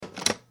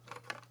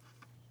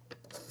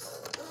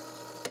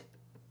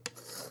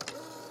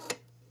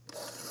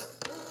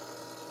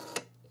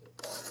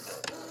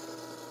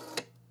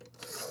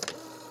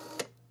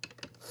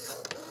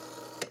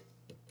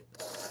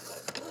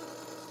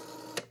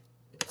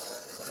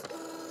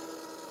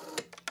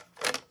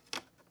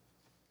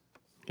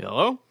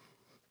Hello?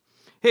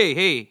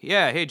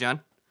 Hey,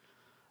 John.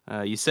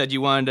 You said you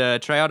wanted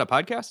to try out a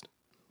podcast?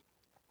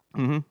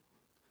 Mm-hmm.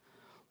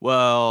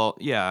 Well,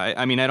 yeah,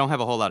 I mean, I don't have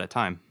a whole lot of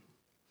time.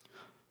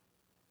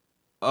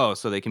 Oh,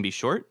 so they can be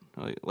short?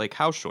 Like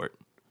how short?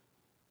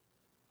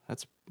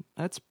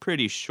 That's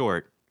pretty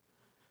short.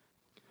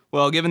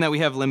 Well, given that we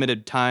have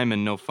limited time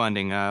and no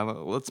funding,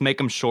 let's make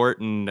them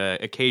short and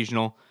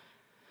occasional.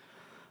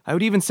 I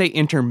would even say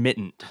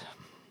intermittent.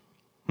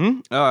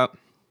 Yeah.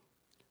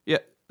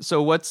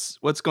 So what's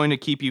going to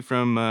keep you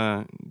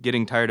from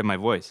getting tired of my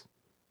voice?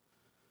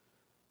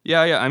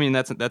 Yeah. I mean,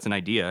 that's an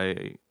idea.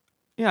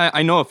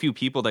 I know a few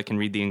people that can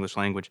read the English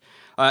language.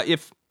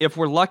 If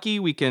we're lucky,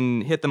 we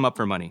can hit them up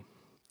for money.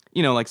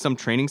 You know, like some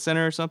training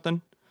center or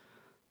something.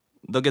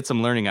 They'll get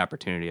some learning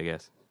opportunity, I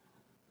guess.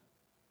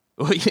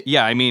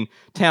 Yeah, I mean,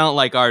 talent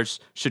like ours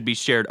should be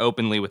shared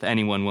openly with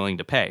anyone willing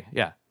to pay.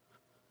 Yeah.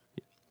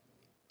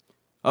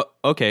 Oh,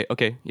 okay,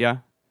 yeah.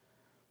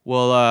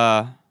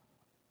 Well,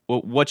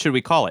 what should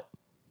we call it?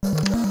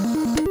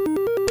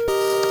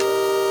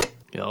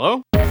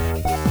 Hello?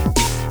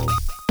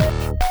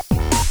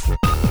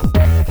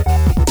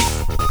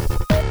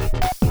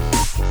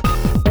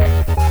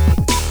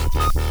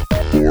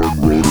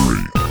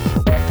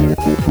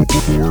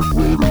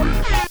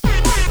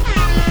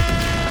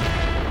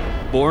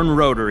 Born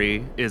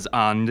Rotary is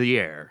on the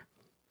air.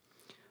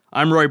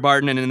 I'm Roy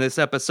Barton, and in this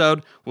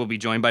episode, we'll be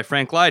joined by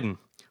Frank Lydon.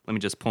 Let me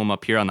just pull him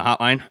up here on the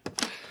hotline.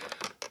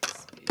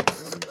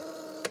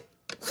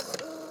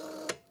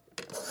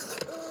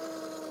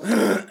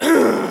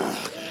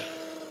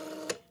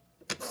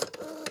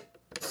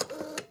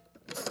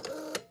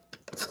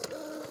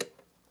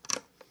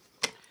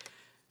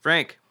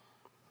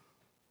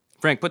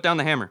 Frank, put down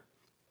the hammer.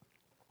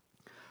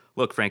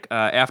 Look, Frank,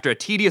 after a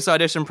tedious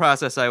audition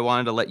process, I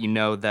wanted to let you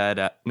know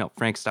that... No,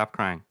 Frank, stop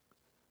crying.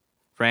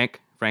 Frank,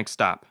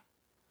 stop.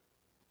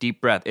 Deep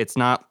breath. It's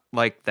not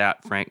like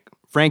that, Frank.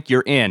 Frank,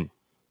 you're in.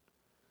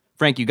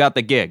 Frank, you got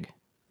the gig.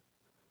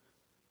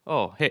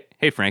 Oh,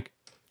 hey, Frank.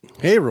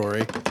 Hey,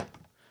 Rory.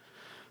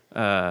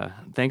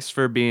 Thanks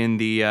for being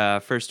the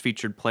first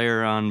featured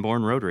player on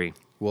Born Rotary.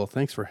 Well,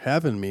 thanks for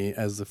having me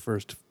as the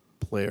first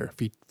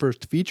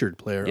featured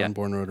player on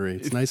Born Rotary.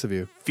 It's nice of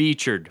you.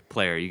 Featured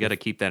player. You got to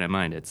keep that in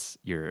mind.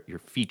 You're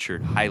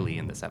featured highly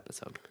in this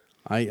episode.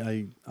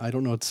 I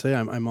don't know what to say.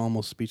 I'm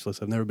almost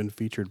speechless. I've never been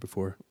featured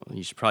before. Well,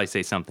 you should probably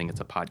say something. It's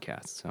a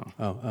podcast.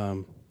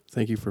 So.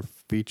 Thank you for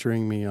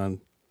featuring me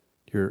on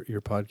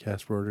your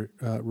podcast,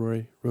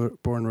 Rory.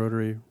 Born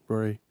Rotary,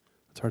 Rory.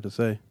 It's hard to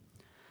say.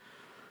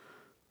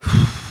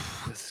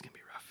 This is gonna be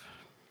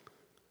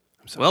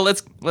rough. Well,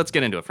 let's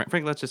get into it,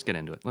 Frank. Let's just get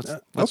into it. Let's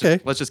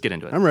just get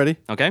into it. I'm ready.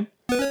 Okay.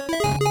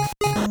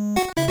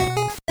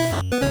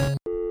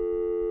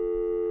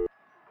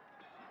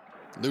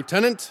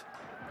 Lieutenant,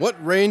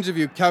 what range have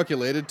you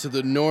calculated to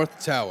the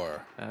North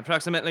Tower?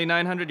 Approximately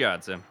 900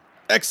 yards, sir.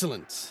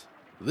 Excellent.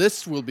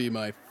 This will be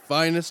my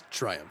finest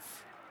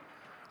triumph.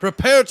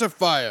 Prepare to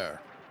fire.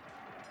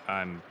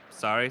 I'm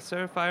sorry,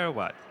 sir. Fire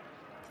what?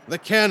 The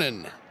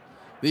cannon.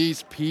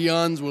 These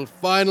peons will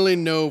finally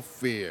know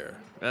fear.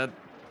 The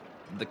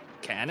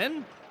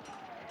cannon?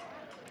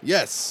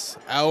 Yes,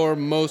 our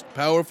most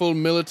powerful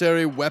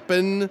military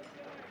weapon.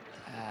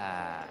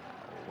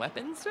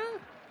 Weapon, sir?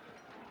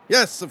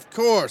 Yes, of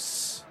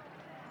course.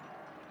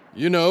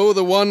 You know,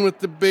 the one with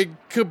the big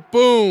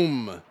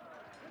kaboom.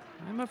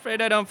 I'm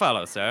afraid I don't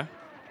follow, sir.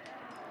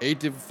 A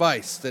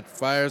device that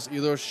fires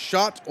either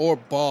shot or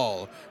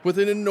ball with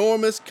an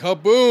enormous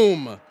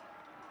kaboom.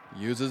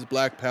 Uses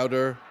black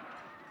powder.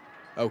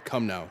 Oh,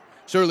 come now.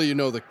 Surely you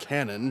know the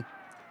cannon.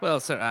 Well,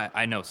 sir,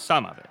 I know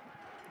some of it.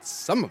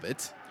 Some of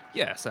it?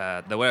 Yes,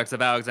 the works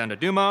of Alexander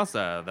Dumas,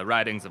 the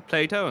writings of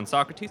Plato and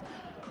Socrates.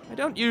 I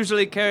don't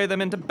usually carry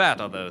them into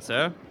battle, though,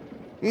 sir.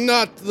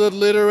 Not the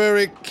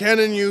literary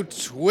cannon, you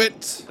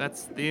twit.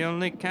 That's the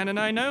only cannon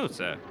I know,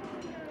 sir.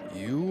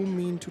 You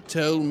mean to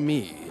tell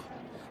me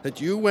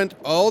that you went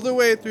all the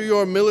way through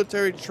your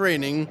military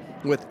training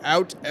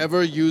without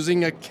ever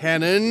using a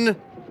cannon?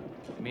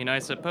 I mean, I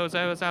suppose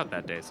I was out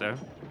that day, sir.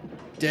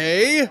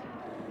 Day?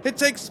 It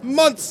takes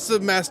months to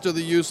master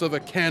the use of a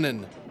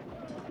cannon.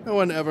 No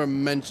one ever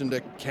mentioned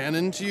a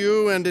cannon to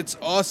you and its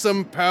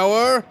awesome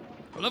power?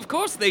 Well, of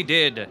course they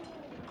did.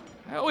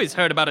 I always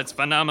heard about its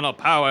phenomenal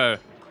power.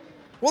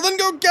 Well, then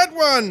go get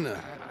one!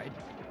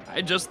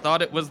 I just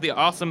thought it was the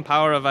awesome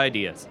power of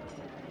ideas.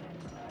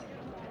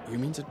 You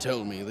mean to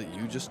tell me that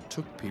you just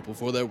took people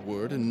for their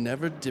word and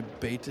never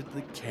debated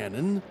the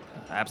cannon?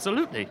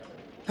 Absolutely.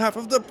 Half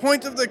of the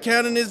point of the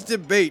canon is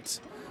debate.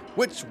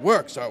 Which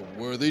works are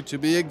worthy to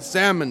be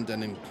examined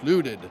and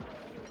included?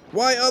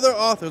 Why other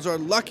authors are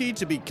lucky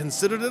to be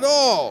considered at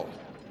all?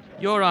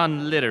 You're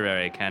on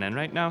literary canon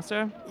right now,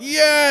 sir?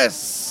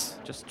 Yes!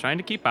 Just trying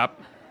to keep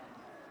up.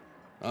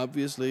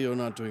 Obviously, you're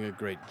not doing a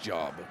great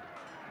job.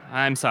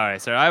 I'm sorry,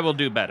 sir. I will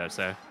do better,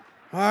 sir.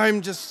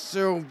 I'm just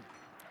so...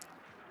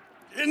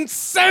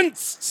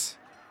 incensed!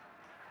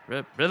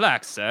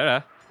 Relax,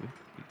 sir.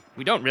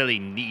 We don't really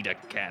need a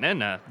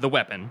cannon, the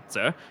weapon,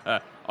 sir.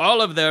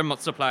 All of their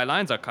supply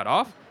lines are cut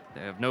off.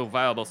 They have no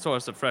viable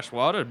source of fresh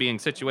water, being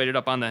situated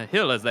up on the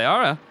hill as they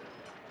are.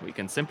 We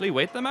can simply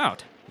wait them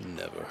out.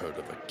 Never heard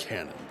of a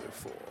cannon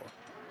before.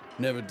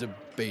 Never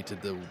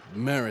debated the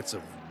merits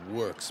of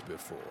works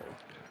before.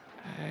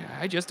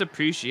 I just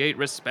appreciate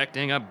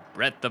respecting a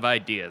breadth of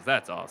ideas,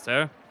 that's all,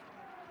 sir.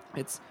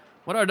 It's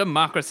what our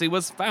democracy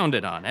was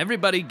founded on,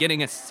 everybody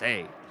getting a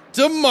say.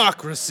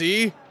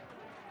 Democracy?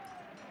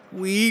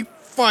 We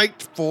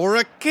fight for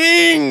a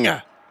king!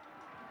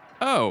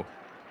 Oh,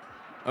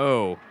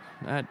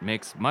 that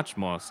makes much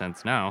more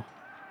sense now.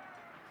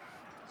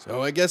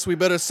 So I guess we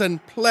better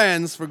send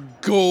plans for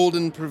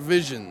golden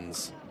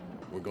provisions.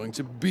 We're going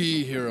to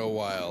be here a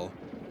while.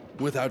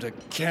 Without a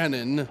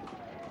cannon.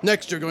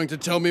 Next you're going to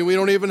tell me we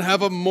don't even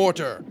have a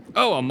mortar.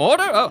 Oh, a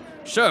mortar? Oh,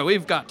 sure,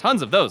 we've got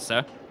tons of those,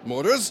 sir.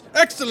 Mortars?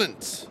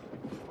 Excellent!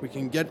 We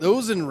can get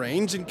those in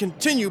range and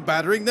continue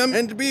battering them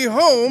and be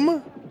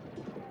home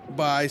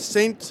by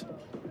St.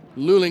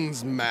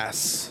 Luling's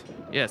Mass.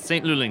 Yes,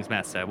 St. Luling's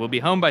Mass, sir. We'll be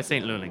home by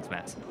St. Luling's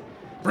Mass.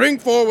 Bring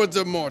forward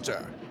the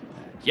mortar.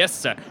 Yes,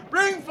 sir.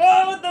 Bring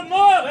forward the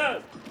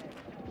mortar!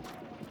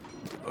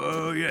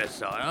 Oh, yes,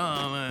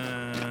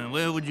 sire.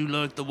 Where would you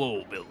like the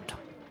wall built?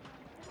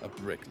 A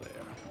bricklayer.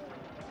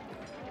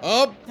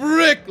 A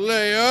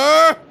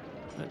bricklayer?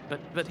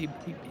 But he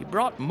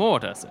brought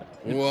mortar, sir.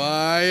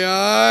 Why,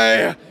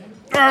 I...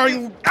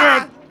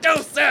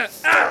 No, sir!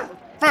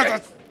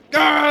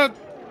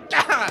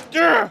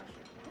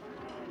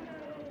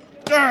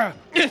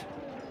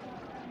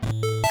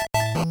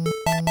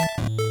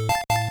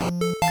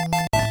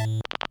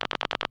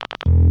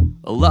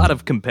 A lot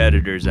of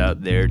competitors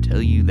out there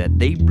tell you that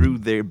they brew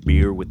their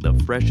beer with the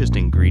freshest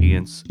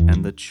ingredients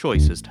and the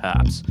choicest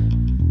hops.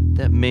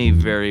 That may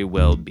very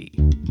well be.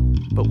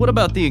 But what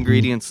about the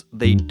ingredients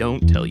they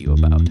don't tell you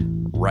about?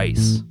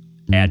 Rice,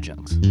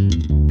 adjuncts.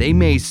 They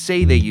may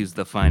say they use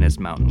the finest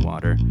mountain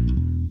water,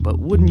 but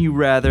wouldn't you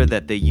rather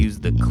that they use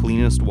the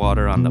cleanest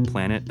water on the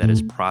planet that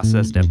is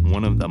processed at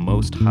one of the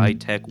most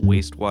high-tech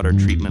wastewater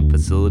treatment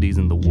facilities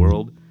in the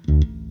world?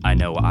 I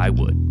know I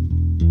would.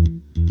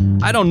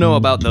 I don't know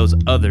about those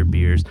other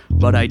beers,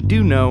 but I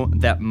do know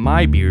that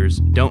my beers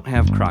don't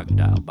have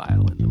crocodile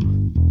bile in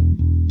them.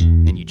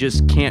 And you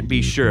just can't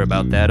be sure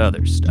about that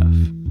other stuff.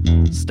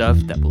 Stuff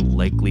that will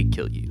likely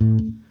kill you.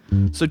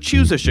 So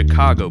choose a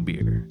Chicago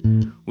beer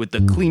with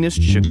the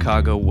cleanest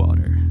Chicago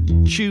water.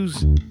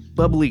 Choose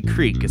Bubbly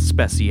Creek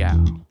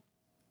Especial.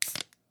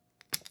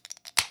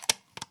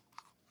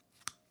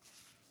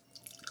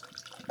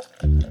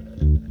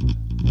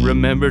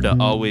 Remember to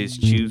always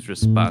choose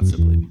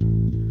responsibly.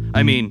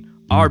 I mean,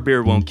 our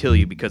beer won't kill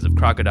you because of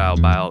crocodile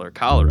bile or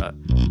cholera,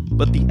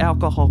 but the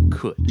alcohol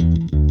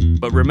could.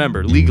 But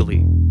remember,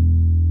 legally,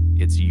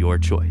 it's your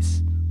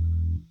choice.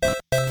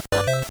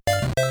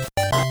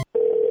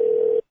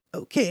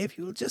 Okay, if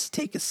you'll just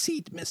take a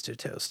seat, Mr.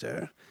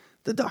 Toaster.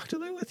 The doctor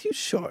will be with you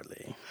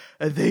shortly.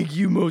 Thank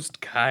you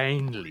most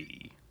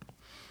kindly.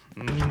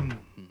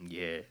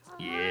 Yes.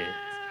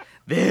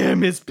 There,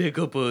 Miss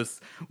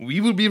Picklepuss.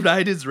 We will be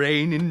right as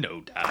rain in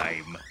no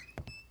time.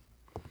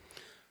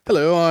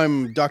 Hello,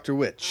 I'm Dr.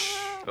 Witch.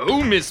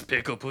 Oh, Miss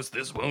Picklepuss,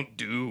 this won't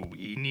do.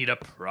 We need a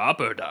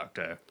proper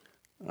doctor.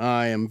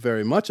 I am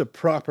very much a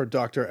proper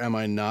doctor, am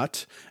I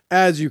not?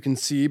 As you can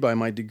see by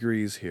my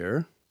degrees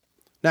here.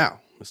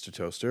 Now, Mr.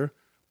 Toaster,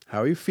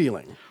 how are you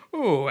feeling?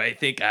 Oh, I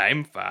think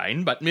I'm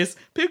fine, but Miss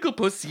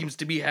Picklepuss seems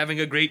to be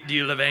having a great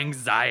deal of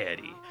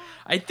anxiety.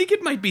 I think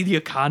it might be the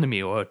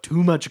economy or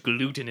too much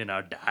gluten in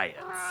our diets.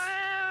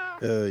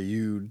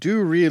 You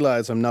do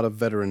realize I'm not a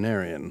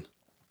veterinarian.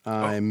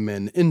 I'm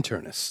an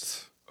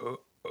internist.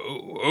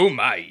 Oh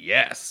my,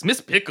 yes. Miss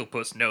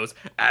Picklepuss knows,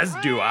 as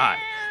do I.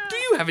 Do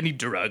you have any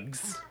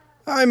drugs?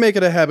 I make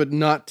it a habit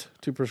not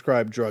to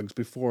prescribe drugs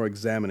before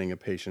examining a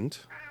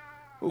patient.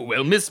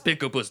 Well, Miss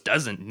Picklepuss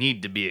doesn't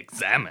need to be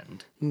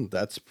examined.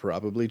 That's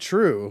probably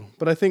true,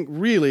 but I think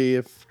really,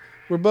 if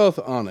we're both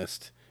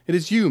honest, it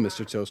is you,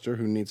 Mr. Toaster,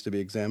 who needs to be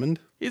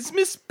examined. Is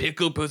Miss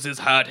Picklepuss's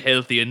heart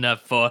healthy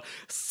enough for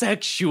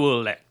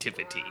sexual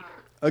activity?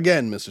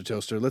 Again, Mr.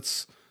 Toaster,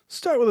 let's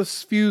start with a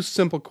few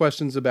simple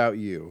questions about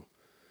you.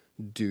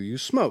 Do you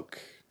smoke?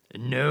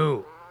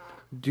 No.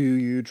 Do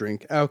you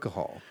drink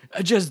alcohol?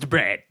 Just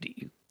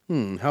brandy.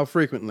 How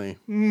frequently?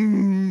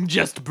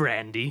 Just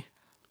brandy.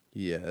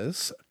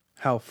 Yes.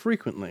 How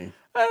frequently?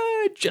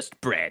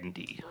 Just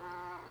brandy.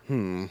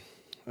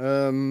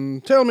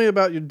 Tell me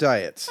about your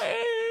diet.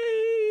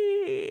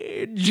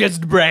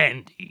 Just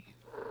brandy.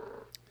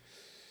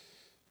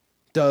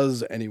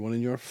 Does anyone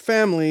in your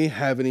family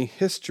have any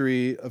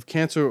history of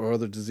cancer or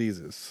other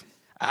diseases?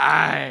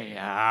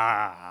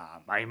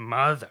 My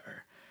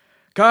mother.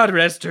 God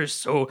rest her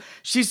soul.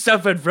 She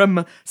suffered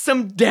from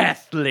some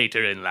death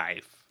later in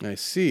life. I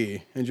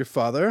see. And your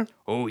father?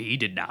 Oh, he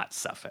did not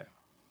suffer.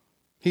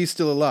 He's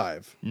still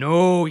alive.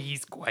 No,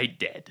 he's quite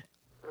dead.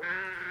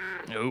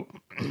 No.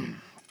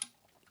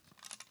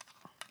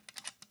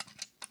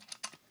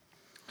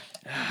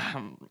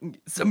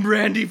 Some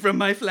brandy from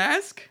my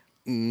flask?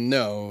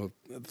 No,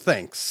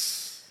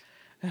 thanks.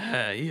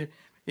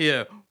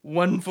 Here,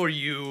 one for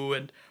you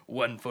and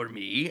one for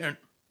me.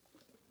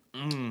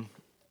 And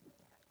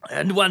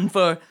one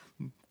for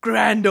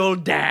grand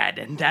old dad,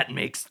 and that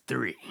makes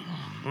 3.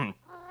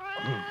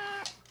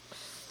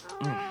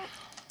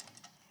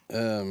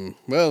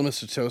 Well,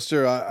 Mr.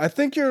 Toaster, I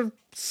think you're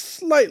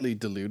slightly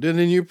deluded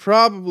and you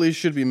probably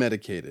should be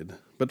medicated.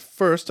 But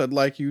first, I'd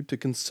like you to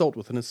consult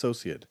with an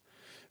associate.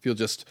 If you'll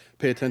just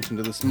pay attention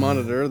to this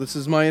monitor, this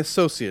is my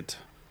associate,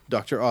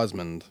 Dr.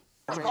 Osmond.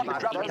 And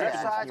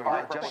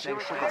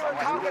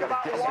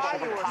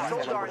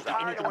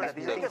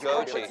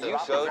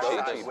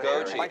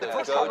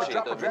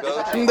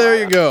there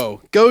you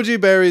go.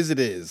 Goji berries it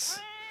is.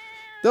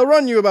 They'll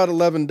run you about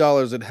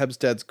 $11 at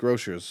Hebstad's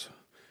Grocers.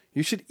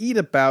 You should eat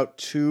about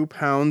 2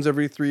 pounds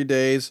every 3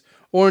 days,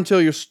 or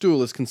until your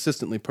stool is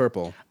consistently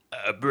purple.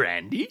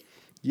 Brandy?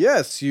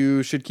 Yes,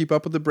 you should keep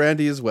up with the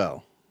brandy as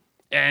well.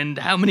 And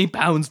how many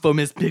pounds for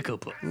Miss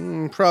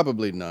Picklepuss?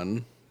 Probably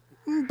none.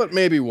 But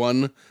maybe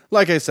 1.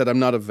 Like I said, I'm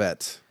not a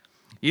vet.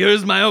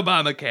 Here's my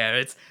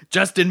Obamacare. It's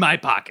just in my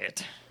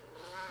pocket.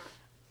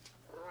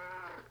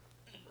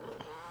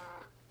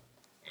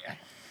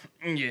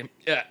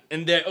 Yeah,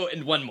 and there. Oh,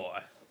 and one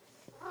more.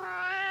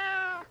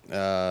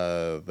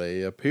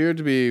 They appear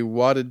to be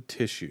wadded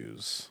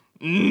tissues.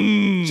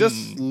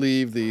 Just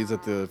leave these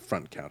at the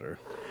front counter.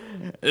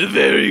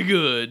 Very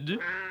good.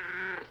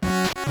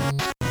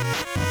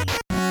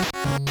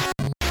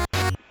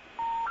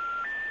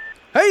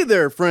 Hey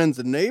there, friends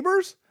and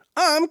neighbors.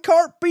 I'm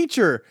Carp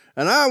Beecher,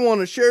 and I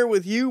want to share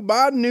with you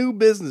my new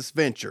business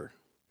venture.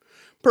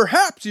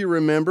 Perhaps you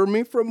remember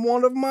me from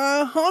one of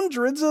my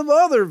hundreds of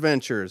other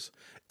ventures,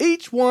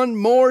 each one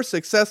more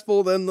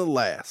successful than the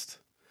last.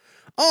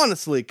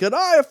 Honestly, could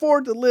I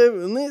afford to live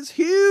in this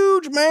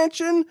huge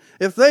mansion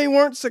if they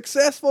weren't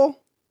successful?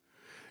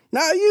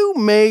 Now, you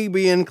may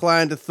be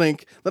inclined to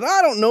think that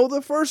I don't know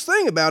the first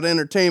thing about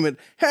entertainment,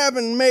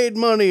 having made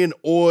money in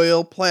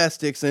oil,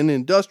 plastics, and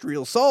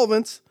industrial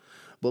solvents.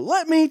 But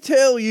let me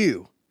tell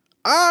you,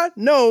 I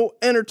know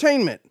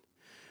entertainment.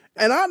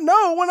 And I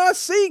know when I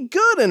see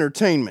good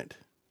entertainment.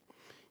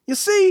 You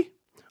see,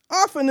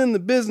 often in the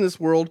business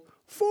world,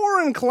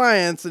 foreign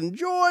clients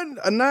enjoy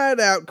a night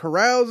out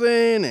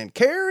carousing and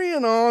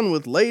carrying on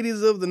with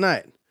ladies of the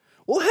night.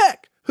 Well,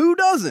 heck, who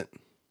doesn't?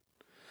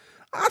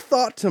 I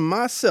thought to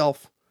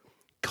myself,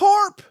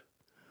 Carp,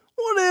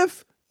 what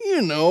if,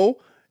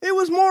 it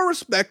was more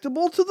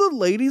respectable to the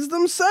ladies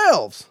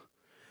themselves?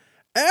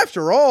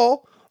 After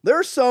all,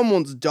 they're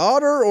someone's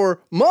daughter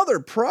or mother,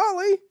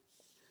 probably.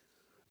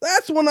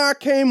 That's when I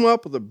came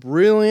up with a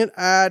brilliant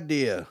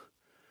idea.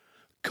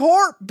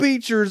 Carp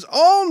Beecher's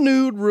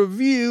all-nude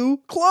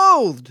review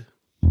clothed.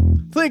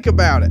 Think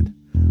about it.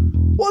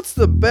 What's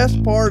the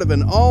best part of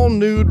an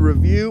all-nude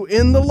review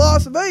in the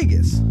Las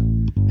Vegas?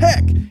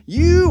 Heck,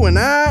 you and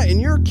I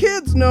and your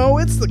kids know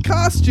it's the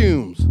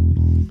costumes.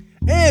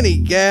 Any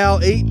gal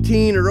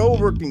 18 or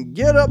over can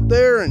get up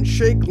there and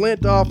shake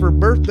lint off her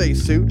birthday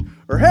suit,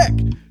 or heck,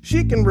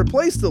 she can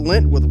replace the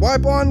lint with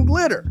wipe-on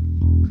glitter.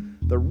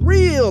 The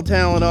real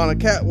talent on a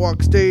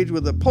catwalk stage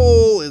with a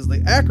pole is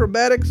the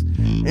acrobatics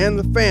and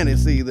the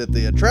fantasy that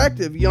the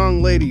attractive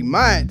young lady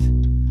might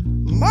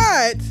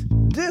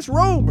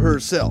disrobe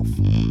herself.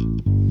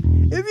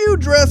 If you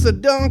dress a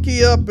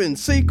donkey up in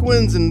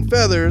sequins and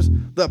feathers,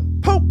 the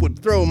Pope would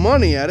throw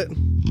money at it.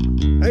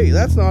 Hey,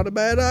 that's not a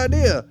bad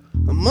idea.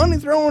 A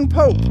money-throwing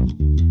Pope.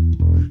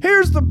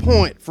 Here's the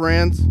point,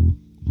 friends.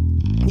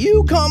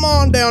 You come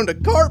on down to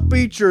Carp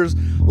Beecher's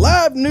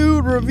live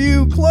nude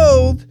review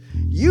clothed,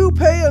 you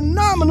pay a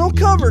nominal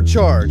cover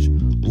charge.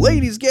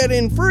 Ladies get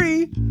in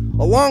free,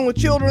 along with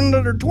children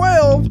under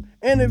 12,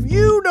 and if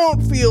you don't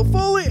feel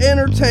fully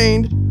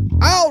entertained,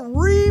 I'll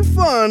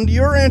refund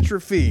your entry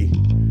fee.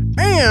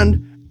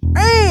 And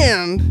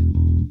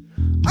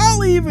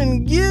I'll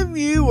even give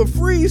you a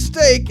free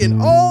steak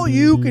and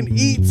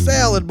all-you-can-eat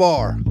salad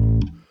bar.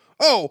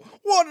 Oh,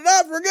 what, did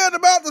I forget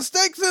about the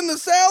steaks in the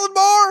salad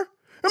bar?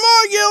 Am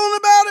I yelling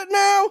about it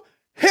now?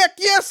 Heck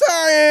yes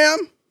I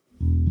am.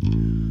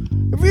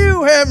 If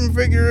you haven't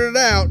figured it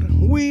out,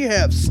 we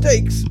have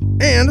steaks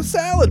and a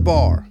salad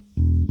bar.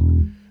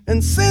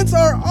 And since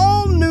our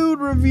all-nude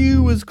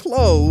review is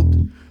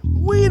clothed,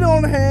 we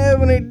don't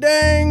have any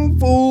dang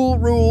fool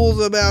rules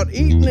about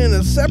eating in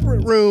a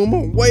separate room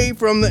away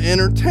from the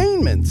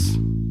entertainments.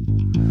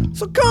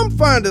 So come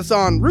find us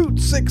on Route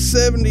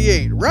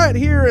 678 right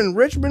here in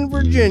Richmond,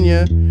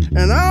 Virginia,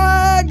 and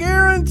I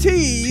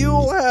guarantee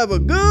you'll have a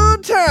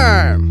good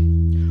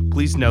time.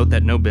 Please note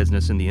that no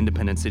business in the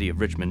independent city of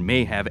Richmond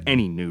may have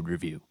any nude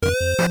review.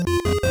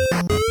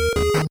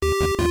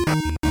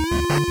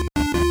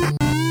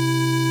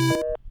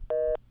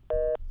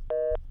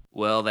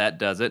 Well, that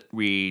does it.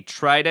 We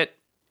tried it,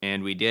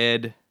 and we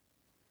did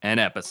an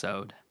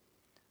episode.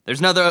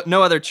 There's no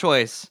other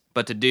choice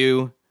but to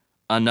do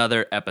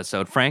another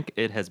episode. Frank,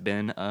 it has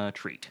been a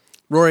treat.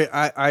 Rory,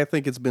 I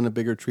think it's been a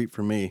bigger treat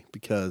for me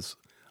because,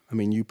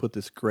 you put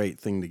this great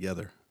thing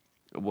together.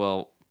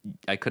 Well,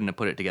 I couldn't have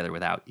put it together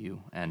without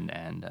you and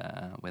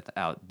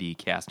without the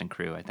cast and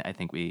crew. I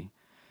think we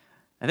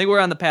I think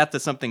we're on the path to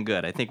something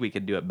good. I think we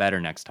could do it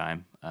better next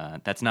time.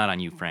 That's not on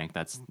you, Frank.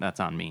 That's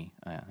on me,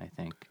 I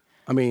think.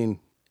 I mean,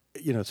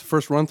 it's a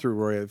first run through,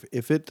 Roy.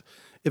 If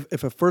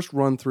a first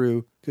run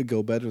through could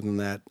go better than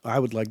that, I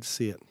would like to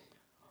see it.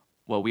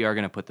 Well, we are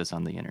going to put this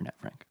on the internet,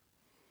 Frank.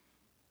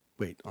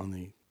 Wait,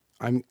 I'm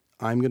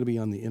going to be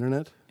on the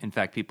internet? In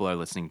fact, people are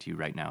listening to you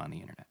right now on the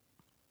internet.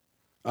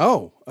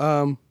 Oh,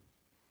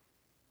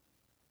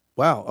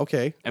 wow,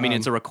 okay. I mean,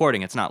 it's a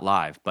recording. It's not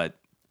live, but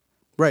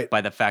right.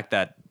 by the fact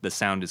that the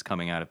sound is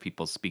coming out of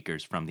people's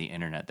speakers from the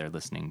internet, they're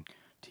listening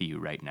to you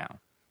right now.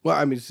 Well,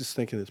 I mean, just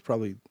thinking it's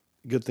probably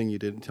a good thing you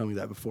didn't tell me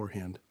that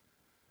beforehand.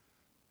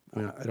 I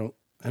mean, I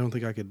don't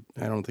think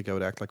I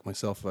would act like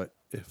myself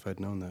if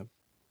I'd known that.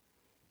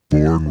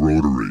 Born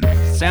Rotary.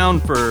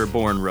 Sound for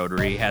Born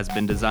Rotary has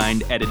been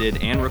designed,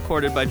 edited, and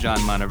recorded by John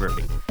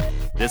Monteverdi.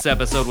 This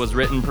episode was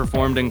written,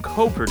 performed, and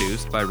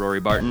co-produced by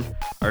Rory Barton.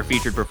 Our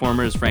featured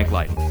performer is Frank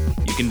Lydon.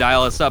 You can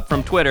dial us up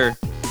from Twitter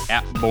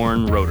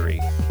 @BornRotary.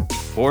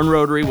 Born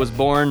Rotary was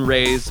born,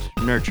 raised,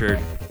 nurtured,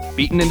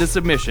 beaten into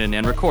submission,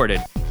 and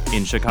recorded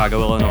in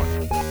Chicago,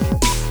 Illinois.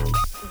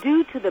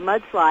 Due to the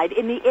mudslide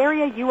in the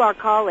area you are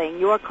calling,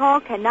 your call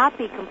cannot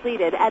be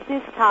completed at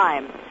this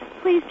time.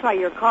 Please try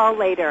your call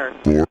later.